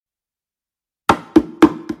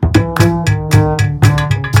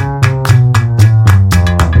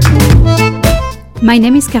My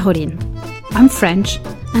name is Caroline. I'm French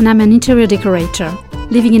and I'm an interior decorator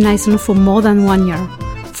living in Iceland for more than 1 year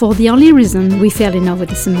for the only reason we fell in love with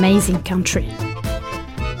this amazing country.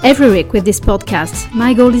 Every week with this podcast,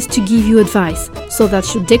 my goal is to give you advice so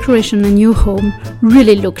that your decoration and your home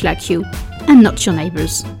really look like you and not your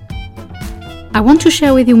neighbors. I want to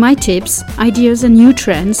share with you my tips, ideas and new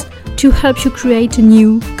trends to help you create a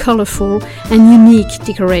new, colorful and unique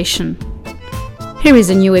decoration. Here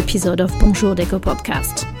is a new episode of Bonjour Déco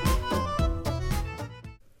Podcast.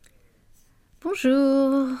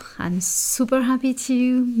 Bonjour! I'm super happy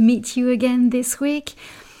to meet you again this week.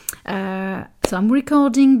 So I'm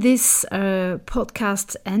recording this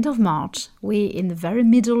podcast end of March. We're in the very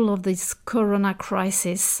middle of this corona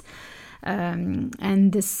crisis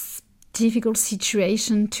and this difficult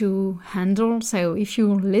situation to handle. So if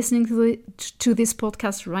you're listening to this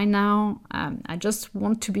podcast right now, I just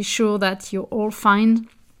want to be sure that you're all fine.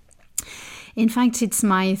 In fact, it's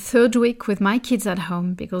my third week with my kids at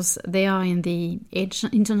home because they are in the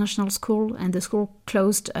international school and the school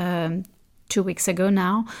closed 2 weeks ago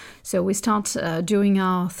now. So we start doing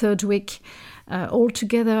our third week all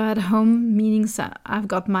together at home, meaning that I've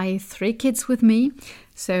got my 3 kids with me.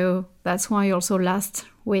 So that's why also last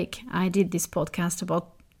week I did this podcast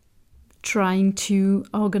about trying to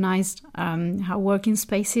organize our working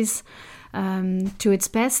spaces to its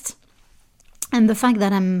best. And the fact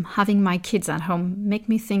that I'm having my kids at home make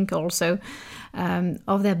me think also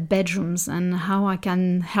of their bedrooms and how I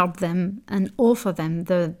can help them and offer them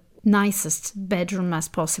the nicest bedroom as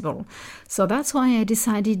possible. So that's why I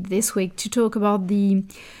decided this week to talk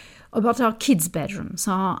about our kids' bedroom.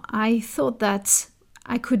 So I thought that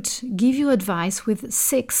I could give you advice with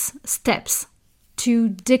 6 steps to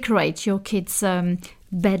decorate your kids'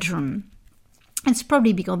 bedroom. It's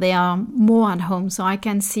probably because they are more at home, so I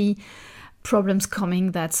can see problems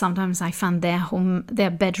coming that sometimes I find their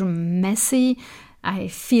bedroom messy. I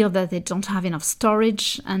feel that they don't have enough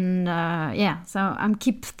storage, and so I'm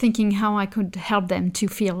keep thinking how I could help them to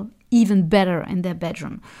feel even better in their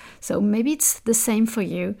bedroom. So maybe it's the same for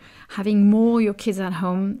you, having more your kids at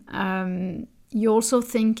home. You also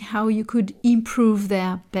think how you could improve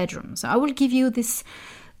their bedroom. So I will give you these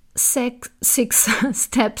 6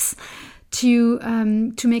 steps to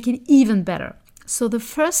make it even better. So the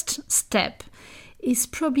first step is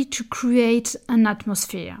probably to create an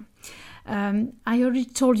atmosphere. I already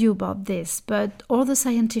told you about this, but all the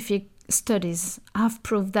scientific studies have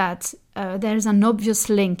proved that there is an obvious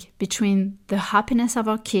link between the happiness of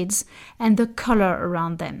our kids and the color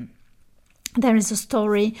around them. There is a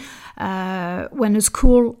story where a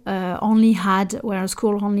school only had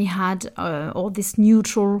all these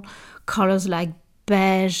neutral colors like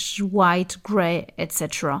beige, white, grey,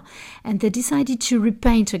 etc. And they decided to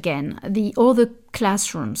repaint again the other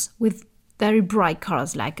classrooms with very bright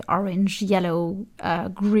colors like orange, yellow,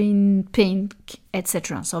 green, pink,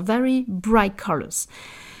 etc. So very bright colors.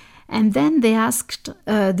 And then they asked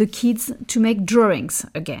the kids to make drawings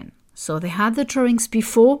again. So they had the drawings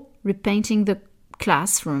before repainting the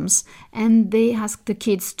classrooms, and they asked the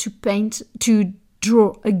kids to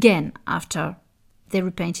draw again after they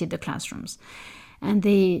repainted the classrooms. And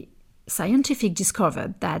the scientific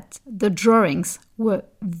discovered that the drawings were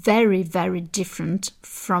very, very different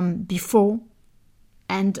from before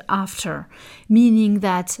and after, meaning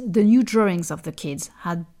that the new drawings of the kids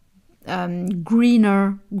had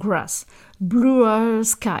greener grass, bluer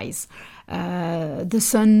skies, the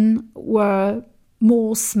sun were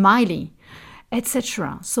more smiley,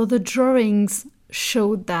 etc. So the drawings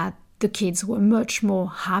showed that the kids were much more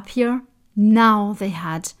happier. Now they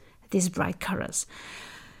had these bright colors.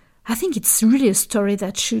 I think it's really a story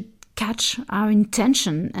that should catch our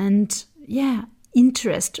attention and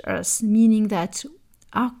interest us, meaning that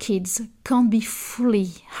our kids can't be fully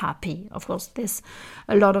happy. Of course, there's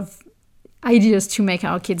a lot of ideas to make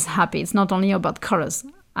our kids happy. It's not only about colors.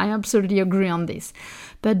 I absolutely agree on this.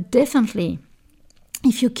 But definitely,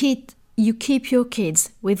 if you keep your kids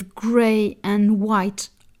with grey and white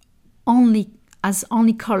only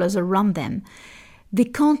colors around them, they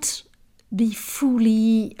can't be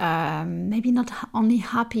fully, maybe not only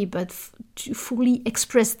happy, but to fully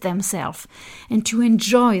express themselves and to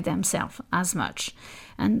enjoy themselves as much.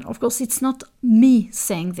 And of course, it's not me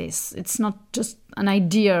saying this. It's not just an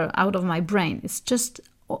idea out of my brain. It's just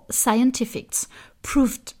scientists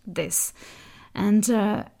proved this. And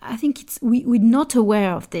I think we're not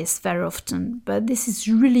aware of this very often, but this is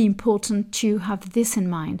really important to have this in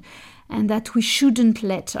mind, and that we shouldn't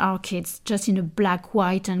let our kids just in a black,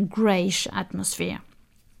 white and greyish atmosphere.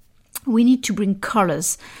 We need to bring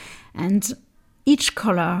colors, and each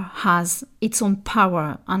color has its own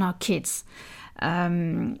power on our kids.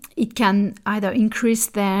 It can either increase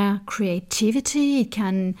their creativity, it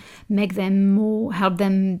can make them help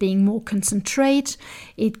them being more concentrate,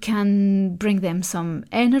 it can bring them some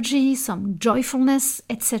energy, some joyfulness,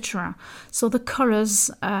 etc. So the colors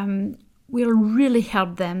will really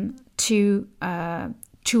help them to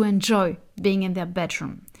enjoy being in their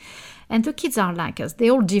bedroom. And the kids are like us,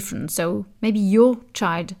 they're all different. So maybe your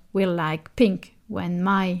child will like pink when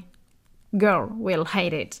my girl will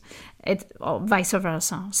hate it, or vice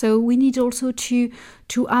versa. So we need also to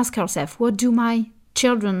ask ourselves, what do my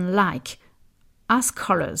children like as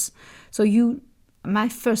colors? So my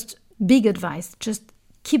first big advice, just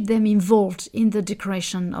keep them involved in the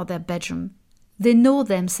decoration of their bedroom. They know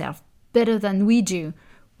themselves better than we do,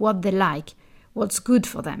 what they like, what's good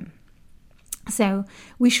for them. So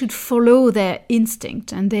we should follow their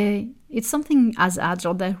instinct, and it's something as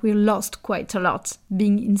adults that we lost quite a lot,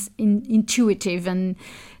 being intuitive and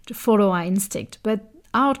to follow our instinct. But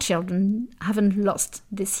our children haven't lost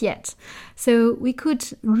this yet. So we could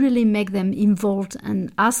really make them involved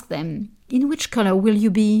and ask them, in which color will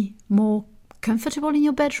you be more comfortable in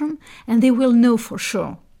your bedroom? And they will know for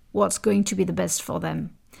sure what's going to be the best for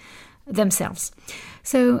themselves.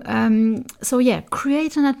 So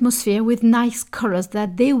create an atmosphere with nice colors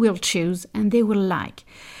that they will choose and they will like.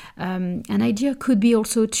 An idea could be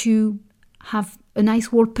also to have a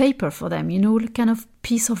nice wallpaper for them, kind of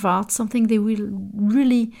piece of art, something they will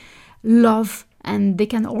really love, and they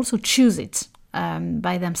can also choose it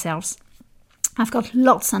by themselves. I've got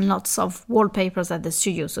lots and lots of wallpapers at the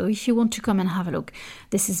studio, so if you want to come and have a look,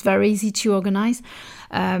 this is very easy to organize.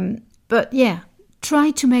 But yeah,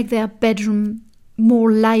 try to make their bedroom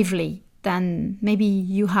more lively than maybe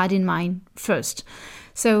you had in mind first.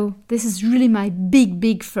 So this is really my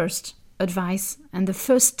big first advice, and the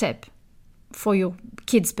first step for your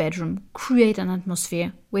kids' bedroom: create an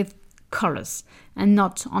atmosphere with colors and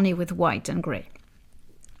not only with white and gray.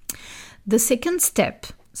 The second step,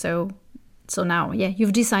 so now,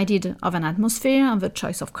 you've decided of an atmosphere, of a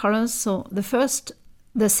choice of colors. So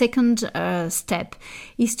the second step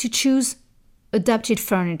is to choose adapted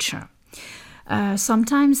furniture.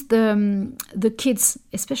 Sometimes the kids,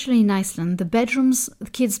 especially in Iceland, the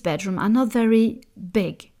kids' bedroom are not very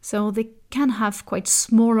big, so they can have quite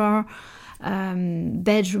smaller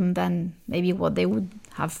bedroom than maybe what they would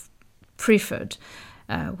have preferred.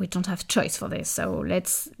 We don't have choice for this, so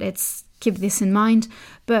let's keep this in mind.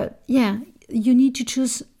 But yeah, you need to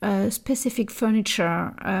choose specific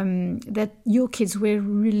furniture that your kids will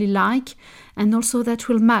really like, and also that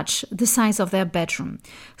will match the size of their bedroom.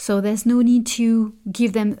 So there's no need to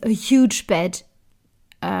give them a huge bed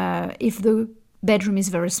if the bedroom is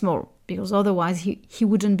very small, because otherwise he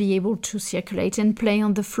wouldn't be able to circulate and play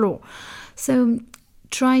on the floor. So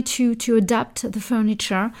try to adapt the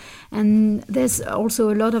furniture, and there's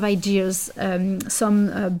also a lot of ideas.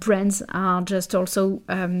 Some brands are just also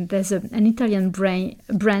there's an Italian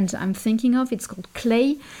brand I'm thinking of. It's called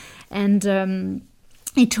Clay, and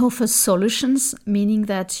it offers solutions, meaning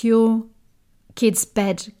that your kid's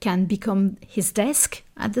bed can become his desk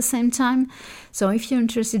at the same time. So if you're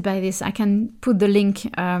interested by this, I can put the link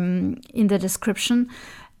in the description.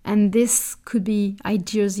 And this could be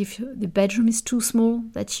ideas if the bedroom is too small,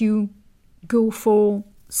 that you go for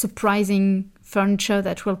surprising furniture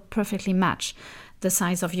that will perfectly match the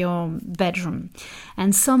size of your bedroom.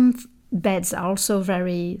 And some beds are also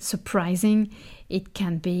very surprising. It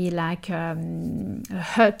can be like a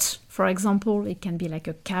hut, for example. It can be like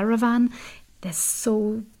a caravan. There's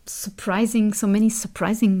so many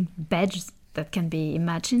surprising beds that can be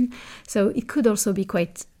imagined. So it could also be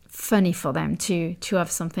quite funny for them to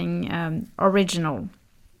have something original.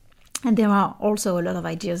 And there are also a lot of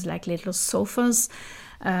ideas like little sofas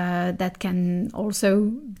that can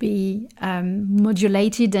also be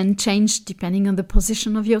modulated and changed depending on the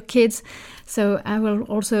position of your kids. So I will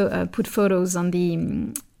also put photos on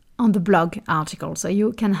the blog article, so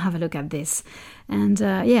you can have a look at this. And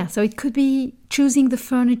so it could be choosing the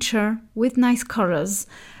furniture with nice colors,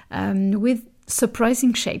 with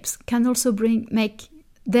surprising shapes, can also make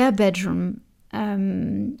their bedroom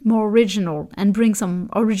more original and bring some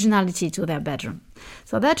originality to their bedroom.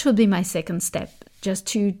 So that should be my second step, just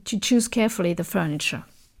to choose carefully the furniture.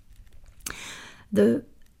 The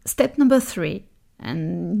step number 3,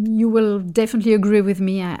 and you will definitely agree with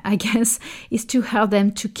me, I guess, is to help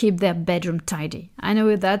them to keep their bedroom tidy. I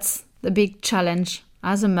know that's the big challenge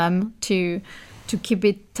as a mum, to keep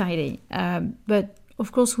it tidy. But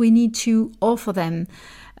of course, we need to offer them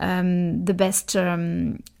the best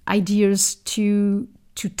ideas to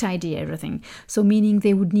tidy everything. So meaning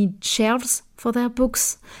they would need shelves for their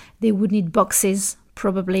books, they would need boxes,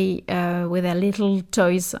 probably with their little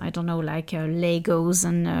toys, I don't know, like Legos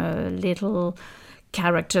and little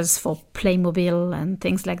characters for Playmobil and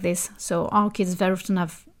things like this. So our kids very often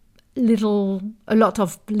have a lot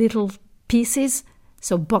of little pieces.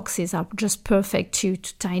 So boxes are just perfect to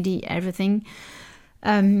tidy everything.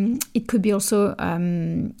 It could be also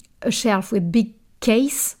a shelf with big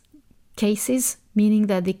cases, meaning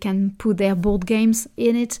that they can put their board games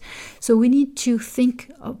in it. So we need to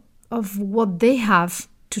think of what they have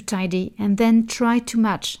to tidy and then try to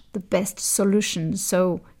match the best solution.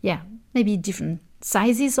 So yeah, maybe different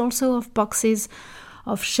sizes also of boxes,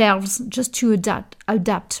 of shelves, just to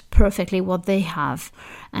adapt perfectly what they have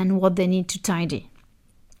and what they need to tidy.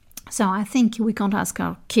 So I think we can't ask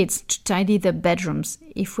our kids to tidy their bedrooms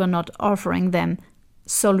if we're not offering them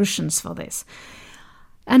solutions for this.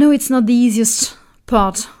 I know it's not the easiest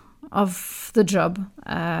part of the job.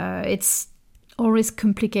 It's always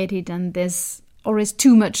complicated and there's always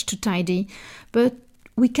too much to tidy, but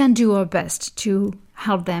we can do our best to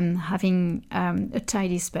help them having a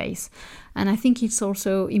tidy space. And I think it's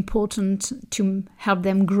also important to help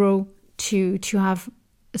them grow to have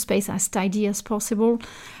a space as tidy as possible.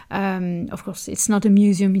 Of course, it's not a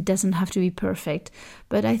museum, it doesn't have to be perfect,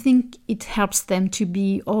 but I think it helps them to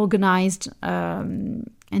be organized and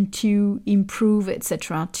to improve,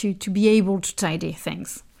 etc., to be able to tidy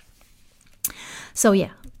things.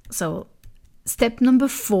 So step number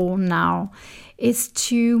 4 now is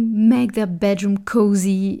to make their bedroom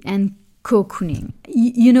cozy and cocooning.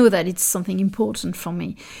 You know that it's something important for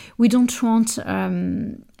me. We don't want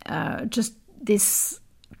just this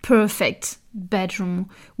perfect bedroom.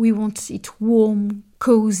 We want it warm,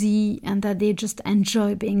 cozy, and that they just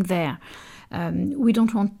enjoy being there. We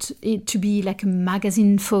don't want it to be like a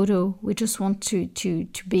magazine photo. We just want to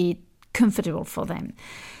be comfortable for them.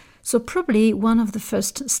 So probably one of the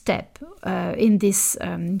first step in this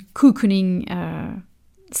cocooning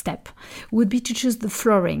step would be to choose the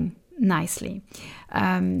flooring nicely.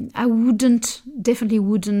 I definitely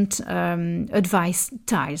wouldn't advise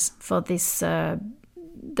tiles for the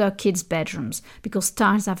kids' bedrooms, because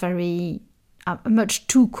tiles are much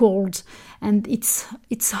too cold and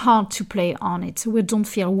it's hard to play on it. We don't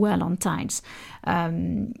feel well on tiles.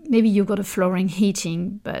 Maybe you've got a flooring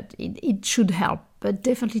heating, but it should help. But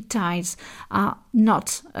definitely tiles are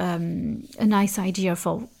not a nice idea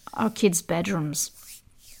for our kids' bedrooms.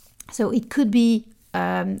 So it could be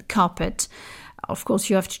carpet. Of course,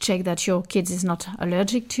 you have to check that your kids is not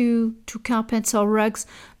allergic to carpets or rugs,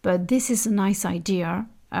 but this is a nice idea.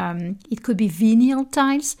 It could be vinyl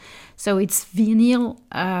tiles, so it's vinyl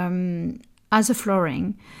as a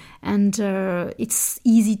flooring, and it's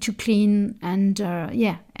easy to clean and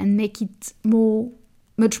make it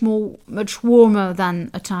much warmer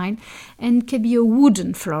than a tile, and can be a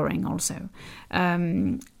wooden flooring also.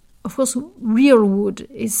 Of course, real wood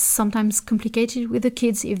is sometimes complicated with the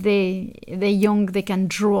kids. If they're young, they can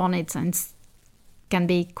draw on it, and it can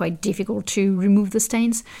be quite difficult to remove the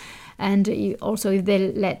stains. And also, if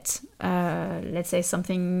they let, let's say,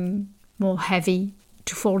 something more heavy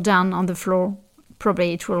to fall down on the floor,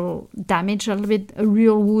 probably it will damage a little bit a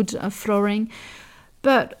real wood flooring.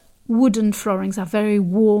 But wooden floorings are very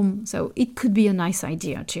warm, so it could be a nice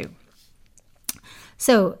idea too.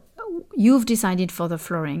 So you've decided for the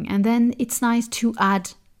flooring, and then it's nice to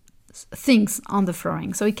add things on the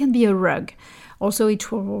flooring. So it can be a rug. Also,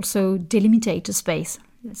 it will also delimitate a space.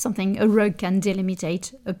 A rug can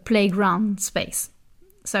delimitate a playground space.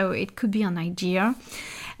 So it could be an idea.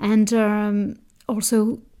 And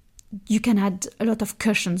also you can add a lot of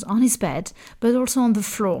cushions on his bed, but also on the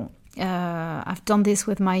floor. I've done this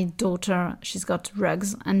with my daughter. She's got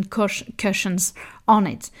rugs and cushions on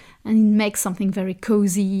it, and it makes something very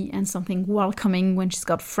cozy and something welcoming when she's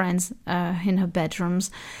got friends in her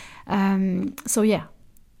bedrooms.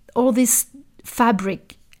 All these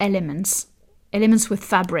fabric elements with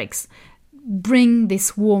fabrics bring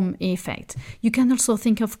this warm effect. You can also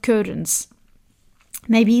think of curtains.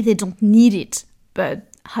 Maybe they don't need it, but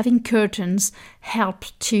having curtains help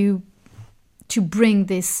to bring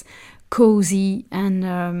this cozy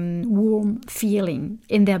and warm feeling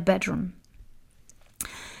in their bedroom.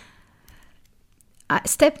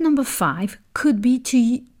 Step number 5 could be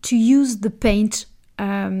to use the paint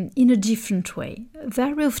in a different way.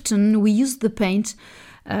 Very often we use the paint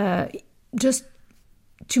just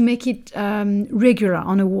to make it regular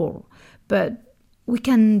on a wall, but we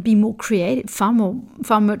can be more creative,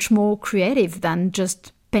 far much more creative than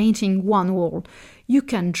just painting one wall. You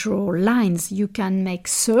can draw lines, you can make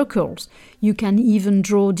circles, you can even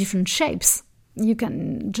draw different shapes. You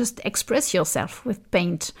can just express yourself with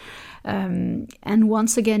paint. And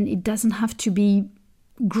once again, it doesn't have to be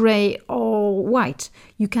gray or white.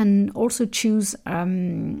 You can also choose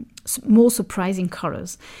more surprising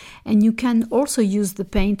colors. And you can also use the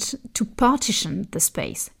paint to partition the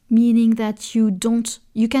space, meaning that you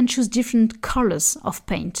can choose different colors of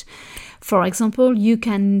paint. For example, you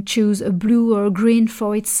can choose a blue or a green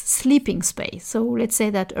for its sleeping space. So let's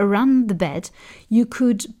say that around the bed, you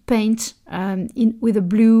could paint with a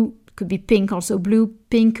blue, could be pink, also blue,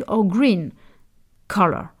 pink or green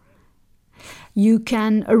color. You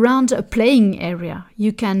can, around a playing area,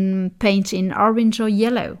 you can paint in orange or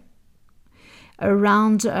yellow.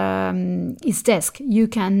 Around his desk, you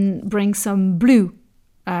can bring some blue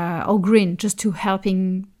or green just to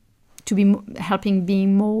helping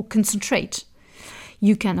being more concentrate.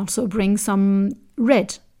 You can also bring some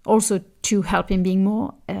red, also to help him being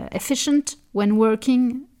more efficient when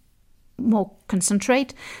working, more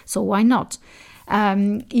concentrate. So why not?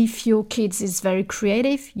 If your kids is very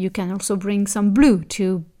creative, you can also bring some blue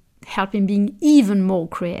to help him being even more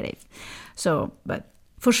creative. So, but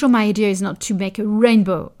for sure, my idea is not to make a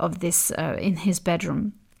rainbow of this in his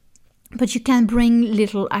bedroom. But you can bring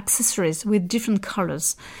little accessories with different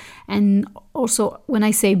colors. And also, when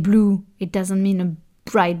I say blue, it doesn't mean a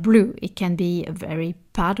bright blue. It can be a very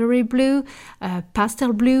powdery blue,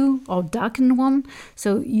 pastel blue, or darkened one.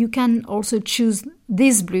 So you can also choose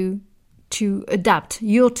this blue to adapt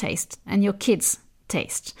your taste and your kids'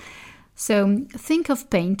 taste. So think of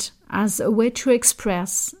paint as a way to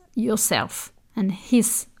express yourself and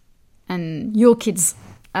his and your kids'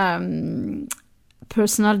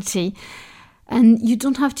 personality, and you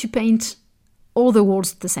don't have to paint all the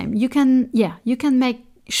walls the same. You can make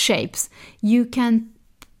shapes. You can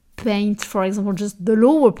paint, for example, just the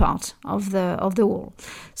lower part of the wall.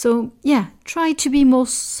 So try to be more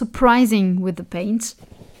surprising with the paint,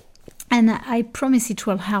 and I promise it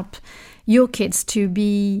will help your kids to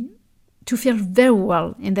feel very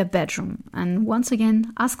well in their bedroom. And once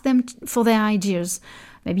again, ask them for their ideas.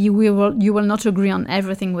 Maybe you will not agree on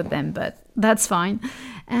everything with them, but that's fine.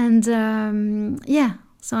 And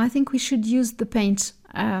so I think we should use the paint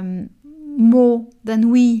more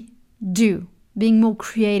than we do, being more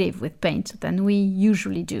creative with paint than we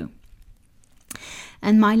usually do.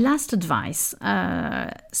 And my last advice,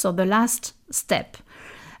 so the last step,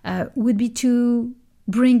 would be to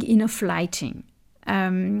bring enough lighting.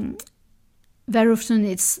 Very often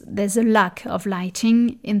there's a lack of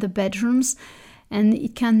lighting in the bedrooms, and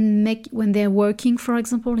it can make, when they're working, for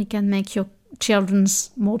example, it can make your children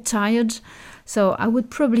more tired. So I would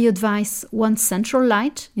probably advise one central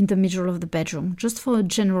light in the middle of the bedroom, just for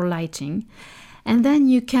general lighting. And then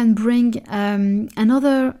you can bring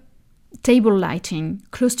another table lighting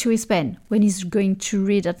close to his bed when he's going to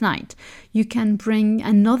read at night. You can bring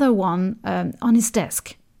another one on his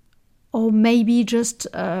desk, or maybe just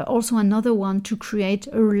also another one to create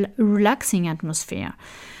a relaxing atmosphere.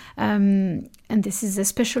 And this is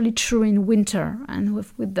especially true in winter, and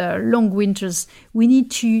with the long winters, we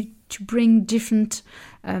need to bring different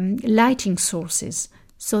lighting sources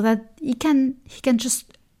so that he can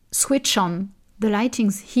just switch on the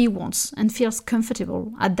lightings he wants and feels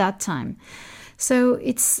comfortable at that time. So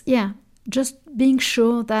it's just being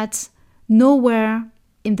sure that nowhere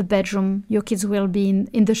in the bedroom your kids will be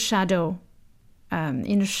in the shadow,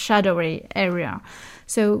 in a shadowy area.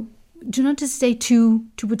 So do not hesitate to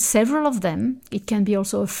put several of them. It can be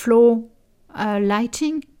also a floor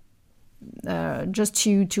lighting, just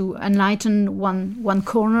to enlighten one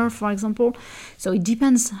corner, for example. So it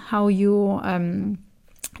depends how you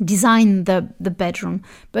design the bedroom.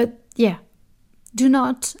 But do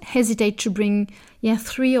not hesitate to bring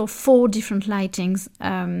 3 or 4 different lightings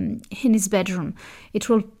in his bedroom. It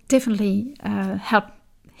will definitely help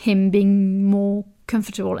him being more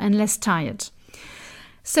comfortable and less tired.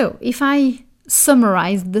 So if I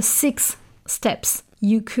summarize the 6 steps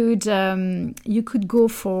you could go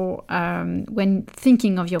for when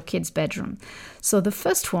thinking of your kid's bedroom. So the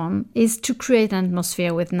first one is to create an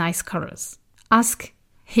atmosphere with nice colors. Ask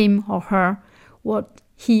him or her what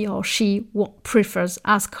he or she prefers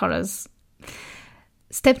as colors.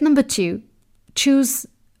 Step number 2, choose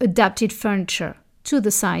adapted furniture to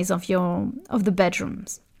the size of the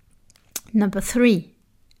bedrooms. Number 3,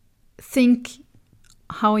 think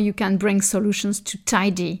how you can bring solutions to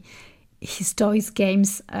tidy his toys,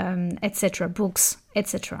 games, etc., books,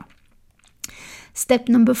 etc. Step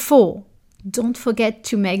number 4, don't forget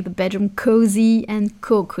to make the bedroom cozy and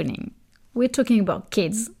cocooning. We're talking about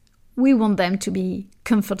kids. We want them to be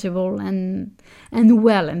comfortable and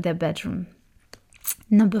well in their bedroom.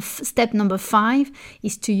 Step number 5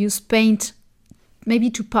 is to use paint, maybe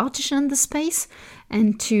to partition the space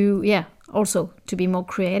and to also to be more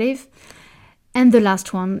creative. And the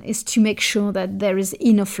last one is to make sure that there is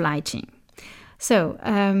enough lighting. So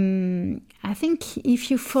I think if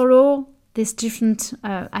you follow these different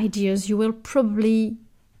ideas, you will probably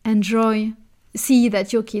see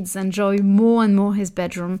that your kids enjoy more and more his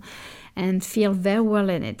bedroom and feel very well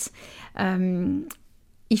in it.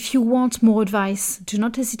 If you want more advice, do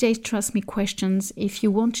not hesitate to ask me questions. If you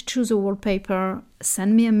want to choose a wallpaper,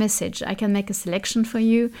 send me a message. I can make a selection for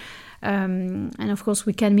you. And of course,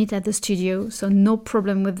 we can meet at the studio, so no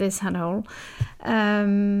problem with this at all.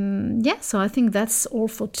 So I think that's all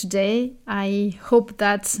for today. I hope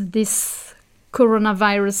that this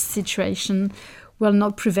coronavirus situation will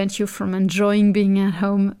not prevent you from enjoying being at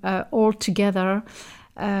home all together.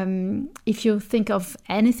 If you think of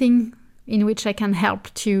anything in which I can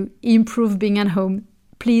help to improve being at home,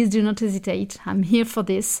 please do not hesitate. I'm here for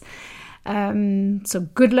this. So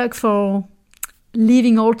good luck for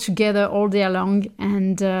living all together all day long,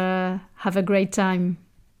 and have a great time.